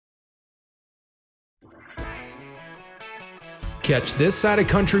Catch This Side of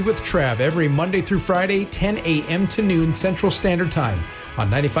Country with Trav every Monday through Friday, 10 a.m. to noon Central Standard Time on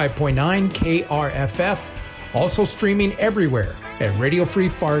 95.9 KRFF. Also streaming everywhere at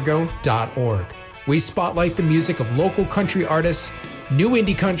radiofreefargo.org. We spotlight the music of local country artists, new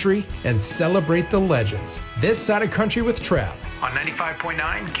indie country, and celebrate the legends. This Side of Country with Trav on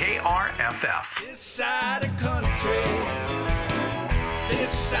 95.9 KRFF. This side of country. This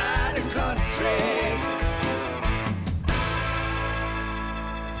side of country.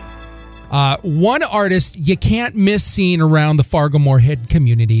 One artist you can't miss seeing around the Fargo-Moorhead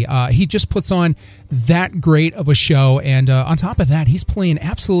community. He just puts on that great of a show, and on top of that, he's playing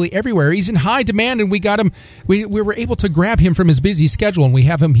absolutely everywhere. He's in high demand, and we got him. We were able to grab him from his busy schedule, and we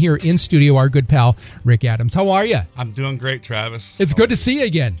have him here in studio. Our good pal Rick Adams. How are you? I'm doing great, Travis. It's good to see you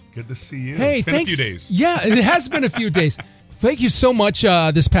again. Good to see you. Hey, it's been thanks. a few days. Yeah, it has been a few days. Thank you so much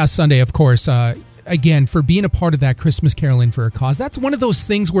this past Sunday, of course. Again, for being a part of that Christmas Caroling for a Cause. That's one of those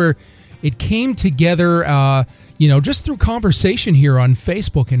things where it came together, just through conversation here on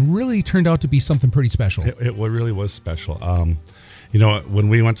Facebook, and really turned out to be something pretty special. It really was special. When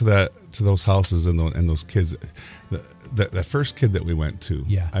we went to those houses and those kids, the first kid that we went to,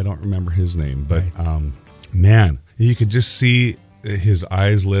 I don't remember his name, but right. Man, you could just see his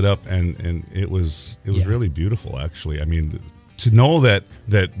eyes lit up, and it was really beautiful. Actually, I mean, to know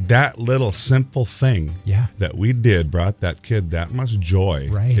that little simple thing that we did brought that kid that much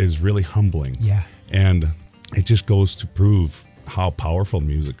joy is really humbling. Yeah. And it just goes to prove how powerful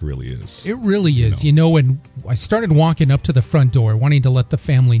music really is. It really is. When I started walking up to the front door, wanting to let the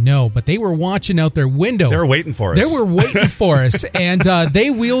family know, but they were watching out their window. They were waiting for us. They were waiting for us, and they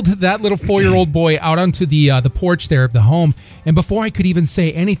wheeled that little 4-year-old boy out onto the porch there of the home. And before I could even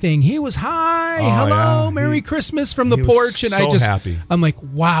say anything, he was hello, Merry Christmas from the porch, and happy. I'm like,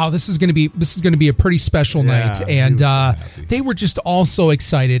 wow, this is going to be a pretty special night, and they were just all so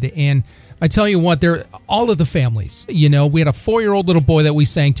excited. And I tell you what, all of the families, we had a 4-year-old little boy that we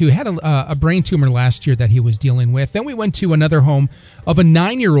sang to, had a brain tumor last year that he was dealing with. Then we went to another home of a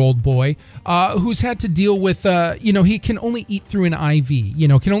 9-year-old boy who's had to deal with, he can only eat through an IV,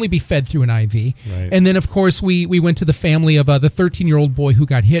 can only be fed through an IV. Right. And then, of course, we went to the family of the 13-year-old boy who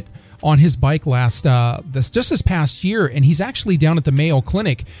got hit on his bike this past year, and he's actually down at the Mayo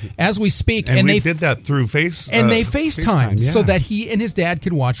Clinic as we speak. And they did that through they FaceTime so that he and his dad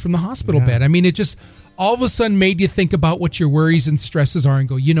could watch from the hospital bed. I mean, it just all of a sudden made you think about what your worries and stresses are and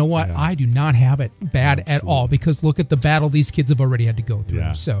go, you know what? Yeah. I do not have it bad at all, because look at the battle these kids have already had to go through.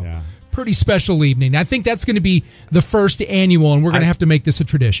 Pretty special evening. I think that's going to be the first annual, and we're going to have to make this a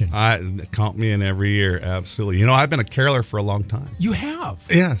tradition. Count me in every year, absolutely. I've been a caroler for a long time. You have?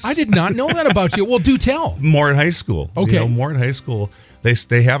 Yes. I did not know that about you. Well, do tell. Moorhead High School. Okay. Moorhead High School,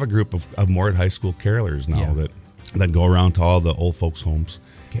 they have a group of Moorhead High School carolers now that go around to all the old folks' homes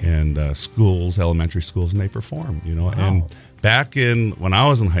and schools, elementary schools, and they perform, Wow. And back when I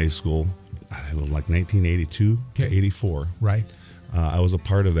was in high school, it was like 1982 to 84. Right. I was a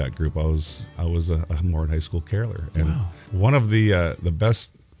part of that group. I was a Moorhead High School caroler, and one of the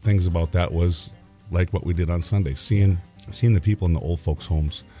best things about that was like what we did on Sunday, seeing the people in the old folks'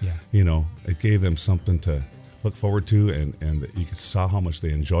 homes. Yeah. It gave them something to look forward to, and you saw how much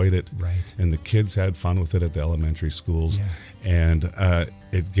they enjoyed it. Right. And the kids had fun with it at the elementary schools, yeah. and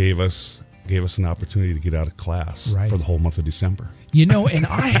it gave us an opportunity to get out of class for the whole month of December. And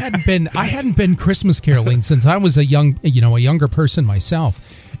I hadn't been Christmas caroling since I was a younger person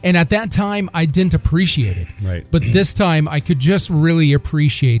myself. And at that time, I didn't appreciate it. Right. But this time, I could just really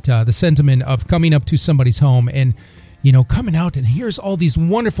appreciate the sentiment of coming up to somebody's home and, coming out, and here's all these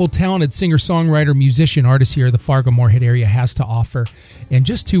wonderful, talented singer-songwriter, musician, artists here the Fargo-Moorhead area has to offer. And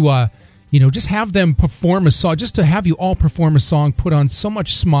just to just have them perform a song, just to have you all perform a song, put on so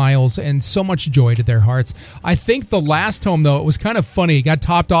much smiles and so much joy to their hearts. I think the last home, though, it was kind of funny. It got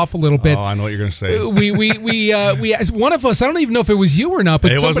topped off a little bit. Oh, I know what you're going to say. We one of us, I don't even know if it was you or not,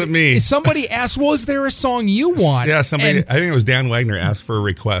 but it wasn't me. Somebody asked, was there a song you want? Yeah, somebody, I think it was Dan Wagner, asked for a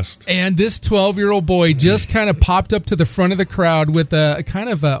request. And this 12-year-old boy just kind of popped up to the front of the crowd with a kind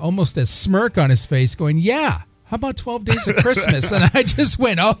of almost a smirk on his face going, yeah. How about 12 Days of Christmas? And I just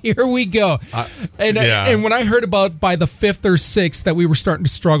went, oh, here we go. And when I heard about by the 5th or 6th that we were starting to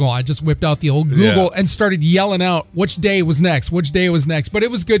struggle, I just whipped out the old Google and started yelling out which day was next. But it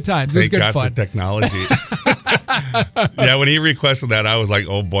was good times. It was good fun. For technology. Yeah, when he requested that, I was like,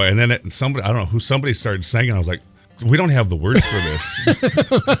 oh boy. And then somebody started singing. I was like, We don't have the words for this.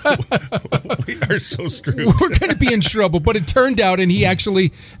 We are so screwed. We're going to be in trouble, but it turned out, and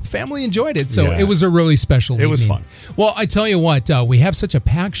family enjoyed it, so Yeah. it was a really special evening. It was fun. Well, I tell you what, we have such a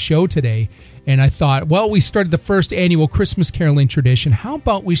packed show today, and I thought, well, we started the first annual Christmas caroling tradition. How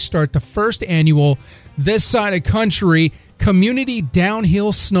about we start the first annual This Side of Country Community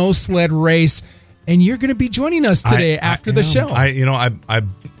Downhill Snow Sled Race, and you're going to be joining us today after the show.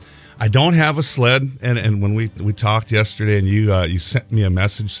 I don't have a sled, and when we talked yesterday, and you sent me a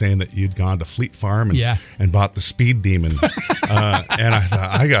message saying that you'd gone to Fleet Farm and bought the Speed Demon, and I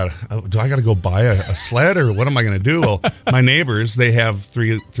thought, do I got to go buy a sled, or what am I going to do? Well, my neighbors, they have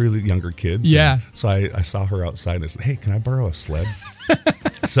three younger kids, Yeah. So I saw her outside and I said, hey, can I borrow a sled?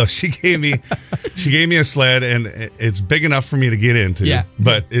 So she gave me a sled, and it's big enough for me to get into. Yeah.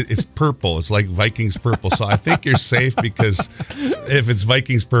 But it's purple. It's like Vikings purple. So I think you're safe, because if it's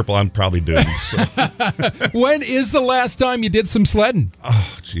Vikings purple, I'm probably doomed. So. When is the last time you did some sledding?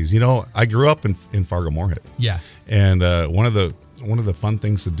 Oh, geez. I grew up in Fargo-Moorhead. Yeah. And one of the fun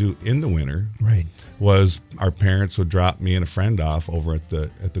things to do in the winter, Right. was our parents would drop me and a friend off over at the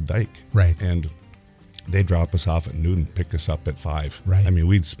dike. Right. And they drop us off at noon and pick us up at 5. Right. I mean,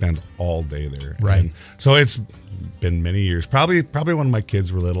 we'd spend all day there. Right. And so it's been many years. Probably when my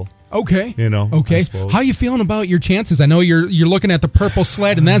kids were little. Okay. I Okay. suppose. How are you feeling about your chances? I know you're looking at the purple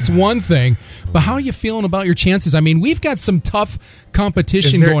sled, and that's one thing. But how are you feeling about your chances? I mean, we've got some tough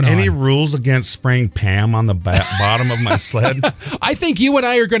competition Is there going any on. rules against spraying Pam on the bottom of my sled? I think you and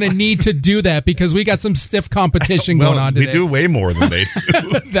I are going to need to do that, because we got some stiff competition Well, going on today. we do way more than they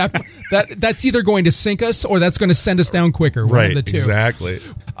do. That's either going to sink us, or that's going to send us down quicker. One Right, of the two. exactly.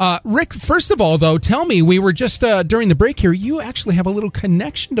 Rick, first of all, though, tell me, we were just during the break here, you actually have a little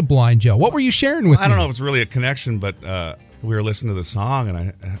connection to Blind Joe. What were you sharing with me? I don't know if it's really a connection, but we were listening to the song, and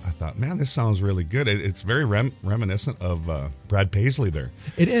I thought, man, this sounds really good. It's very reminiscent of Brad Paisley there.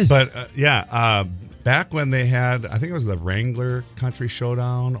 It is. But back when they had, I think it was the Wrangler Country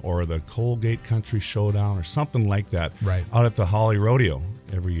Showdown or the Colgate Country Showdown or something like that, Right. out at the Holly Rodeo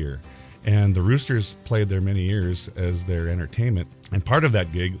every year. And the Roosters played there many years as their entertainment. And part of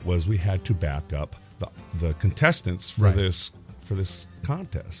that gig was we had to back up the contestants for Right. this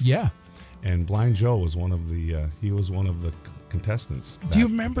contest. Yeah. And Blind Joe was one of the contestants. Do you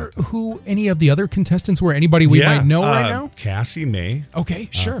remember who any of the other contestants were? Anybody we might know right now? Cassie May. Okay,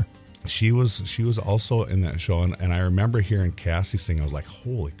 sure. She was also in that show, and I remember hearing Cassie sing. I was like,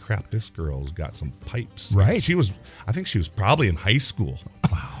 "Holy crap, this girl's got some pipes!" Right. I think she was probably in high school.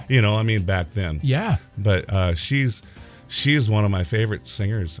 Wow. Back then. Yeah. But she's one of my favorite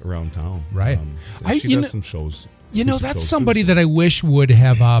singers around town. Right. She does some shows. That's somebody that I wish would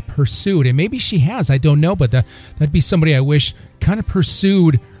have pursued, and maybe she has. I don't know, but that'd be somebody I wish kind of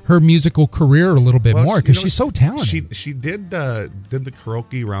pursued her musical career a little bit more, because she's so talented. She did the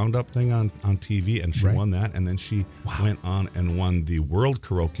karaoke roundup thing on TV, and she Right. won that, and then she went on and won the World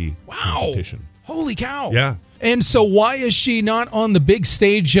Karaoke competition. Holy cow! Yeah. And so, why is she not on the big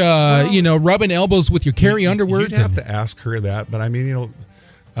stage? Rubbing elbows with your Carrie Underwood. You'd have to ask her that, but I mean,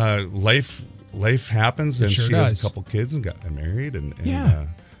 life happens, and sure she does. has a couple kids and got married, and Yeah. yeah.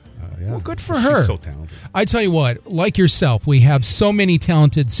 Well, good for She's her. so talented. I tell you what, like yourself, we have so many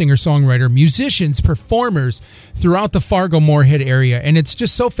talented singer-songwriter, musicians, performers throughout the Fargo-Moorhead area, and it's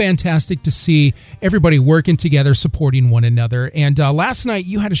just so fantastic to see everybody working together, supporting one another. And last night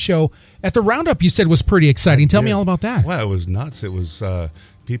you had a show at the Roundup you said was pretty exciting. Tell me all about that. Well, it was nuts. It was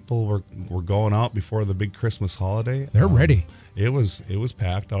people were going out before the big Christmas holiday. They're ready. It was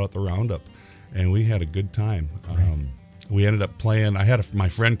packed out at the Roundup, and we had a good time. We ended up playing. I had my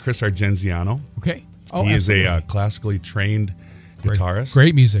friend Chris Argenziano. Okay. He is a classically trained guitarist.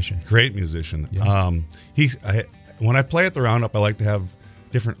 Great musician. Great musician. Yeah. When I play at the Roundup, I like to have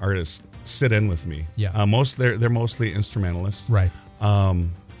different artists sit in with me. Yeah. They're mostly instrumentalists. Right.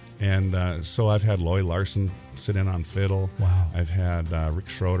 So I've had Loy Larson sit in on fiddle. Wow. I've had Rick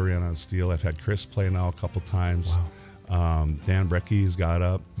Schroeder in on steel. I've had Chris play now a couple times. Wow. Dan Brecky's got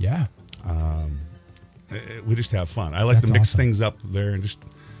up. Yeah. We just have fun. I like That's to mix awesome. things up there and just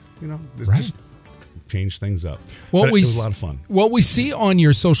Right. change things up. Well, But it was a lot of fun. What we see on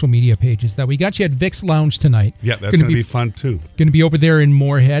your social media pages that we got you at Vic's Lounge tonight. Yeah, that's going to be fun too. Going to be over there in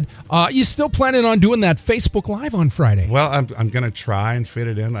Moorhead. You still planning on doing that Facebook Live on Friday? Well, I'm going to try and fit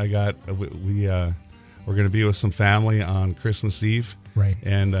it in. We're going to be with some family on Christmas Eve. Right.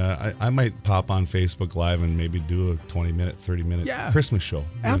 And I might pop on Facebook Live and maybe do a 20-minute, 30-minute Yeah. Christmas show.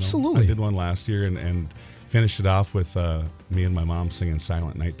 Absolutely. I did one last year and finished it off with me and my mom singing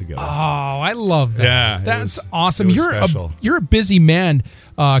Silent Night together. Oh, I love that. Yeah, that's it was, awesome. It was special. You're a busy man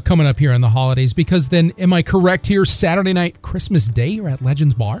coming up here on the holidays, because then, am I correct here, Saturday night, Christmas Day, you're at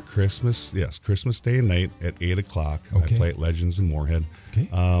Legends Bar? Christmas Day night at 8 o'clock. Okay. I play at Legends in Moorhead. Okay.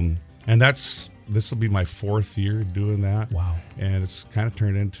 And this will be my 4th year doing that. Wow. And it's kind of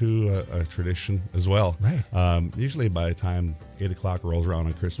turned into a tradition as well. Right. Usually by the time 8 o'clock rolls around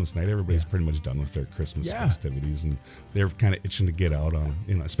on Christmas night, everybody's pretty much done with their Christmas festivities, and they're kind of itching to get out on,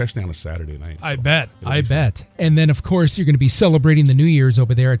 especially on a Saturday night. I bet. And then, of course, you're going to be celebrating the New Year's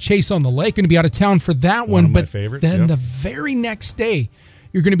over there at Chase on the Lake. Going to be out of town for that one. Of my but favorites, then the very next day,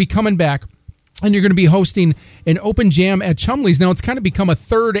 you're going to be coming back, and you're going to be hosting an open jam at Chumley's. Now, it's kind of become a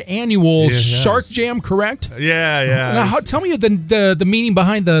 3rd annual Shark Jam, correct? Yeah. Now, tell me the meaning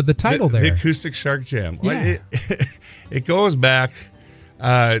behind the title there. The Acoustic Shark Jam. Yeah. It goes back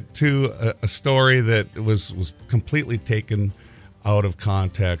to a story that was completely taken out of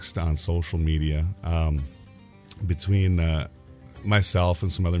context on social media between myself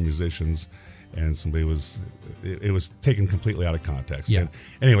and some other musicians, and somebody it was taken completely out of context. Yeah. And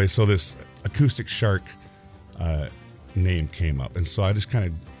anyway, so this Acoustic Shark name came up, and so I just kind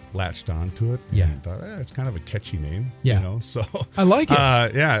of latched onto it. Yeah. And thought, it's kind of a catchy name. Yeah. So I like it.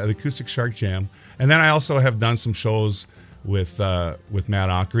 the Acoustic Shark Jam. And then I also have done some shows with Matt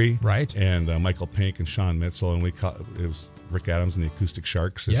Ockery, right, and Michael Pink and Sean Mitchell, and it was Rick Adams and the Acoustic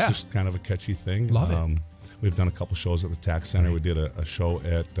Sharks. It's just kind of a catchy thing. Love it. We've done a couple shows at the Tax Center. Right. We did a show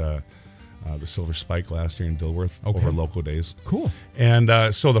at the Silver Spike last year in Dilworth over Loco Days. Cool.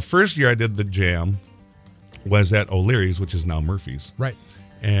 And so the first year I did the jam was at O'Leary's, which is now Murphy's. Right.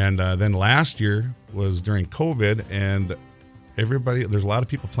 And then last year was during COVID, and there's a lot of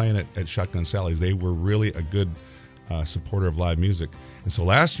people playing at Shotgun Sally's. They were really a good supporter of live music. And so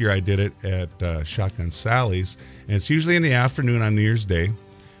last year I did it at Shotgun Sally's, and it's usually in the afternoon on New Year's Day.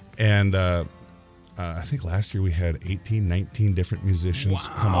 And I think last year we had 18, 19 different musicians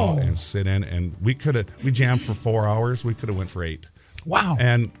come out and sit in, and we jammed for 4 hours. We could have went for 8. Wow.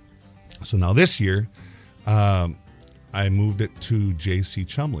 And so now this year, I moved it to J.C.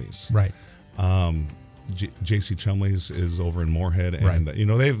 Chumley's. Right. J.C. Chumley's is over in Moorhead, and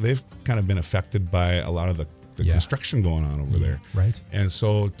they've kind of been affected by a lot of the construction going on over there. Right. And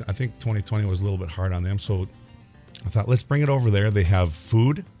so I think 2020 was a little bit hard on them. So I thought, let's bring it over there. They have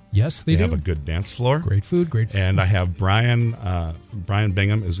food. Yes, they do. Have a good dance floor. Great food. And I have Brian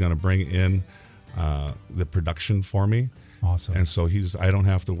Bingham is going to bring in the production for me. Awesome. And so I don't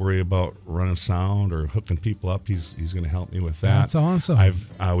have to worry about running sound or hooking people up. He's going to help me with that. That's awesome.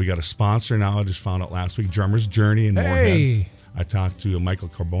 We got a sponsor now. I just found out last week, Drummer's Journey in Moorhead. I talked to Michael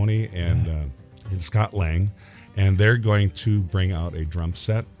Carboni and Scott Lang, and they're going to bring out a drum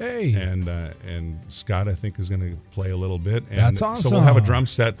set. Hey. And Scott, I think, is going to play a little bit. And that's awesome. So we'll have a drum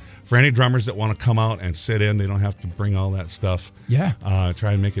set for any drummers that want to come out and sit in. They don't have to bring all that stuff. Yeah.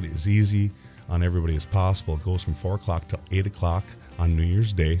 Try and make it as easy on everybody as possible. It goes from 4 o'clock till 8 o'clock on New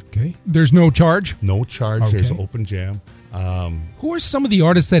Year's Day. Okay. There's no charge? No charge. Okay. There's open jam. Who are some of the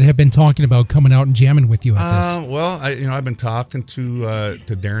artists that have been talking about coming out and jamming with you at this? Well, I've been talking to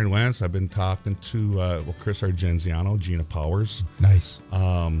Darren Wentz. I've been talking to Chris Argenziano, Gina Powers. Nice.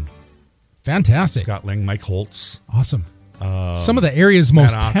 Fantastic. Scott Lang, Mike Holtz. Awesome. Some of the area's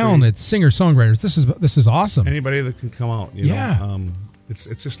most talented singer-songwriters. This is awesome. Anybody that can come out. You know? It's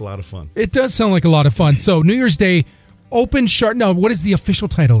just a lot of fun. It does sound like a lot of fun. So New Year's Day, Open Shark. No, what is the official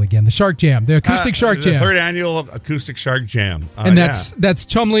title again? The Shark Jam, the Acoustic Shark Jam, the 3rd annual Acoustic Shark Jam, and that's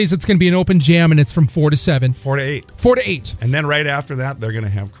Chumley's. It's going to be an open jam, and it's from 4 to 7, 4 to 8, 4 to 8, and then right after that, they're going to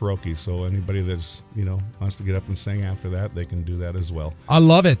have karaoke. So anybody that's wants to get up and sing after that, they can do that as well. I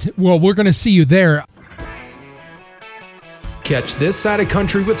love it. Well, we're going to see you there. Catch This Side of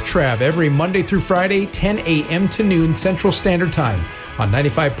Country with Trav every Monday through Friday, 10 a.m. to noon Central Standard Time on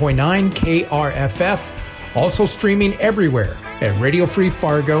 95.9 KRFF. Also streaming everywhere at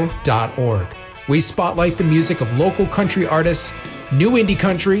RadioFreeFargo.org. We spotlight the music of local country artists, new indie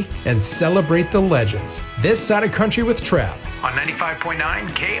country, and celebrate the legends. This Side of Country with Trav on 95.9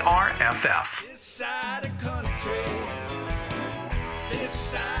 KRFF. This side of country. This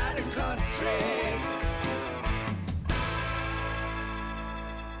side of country.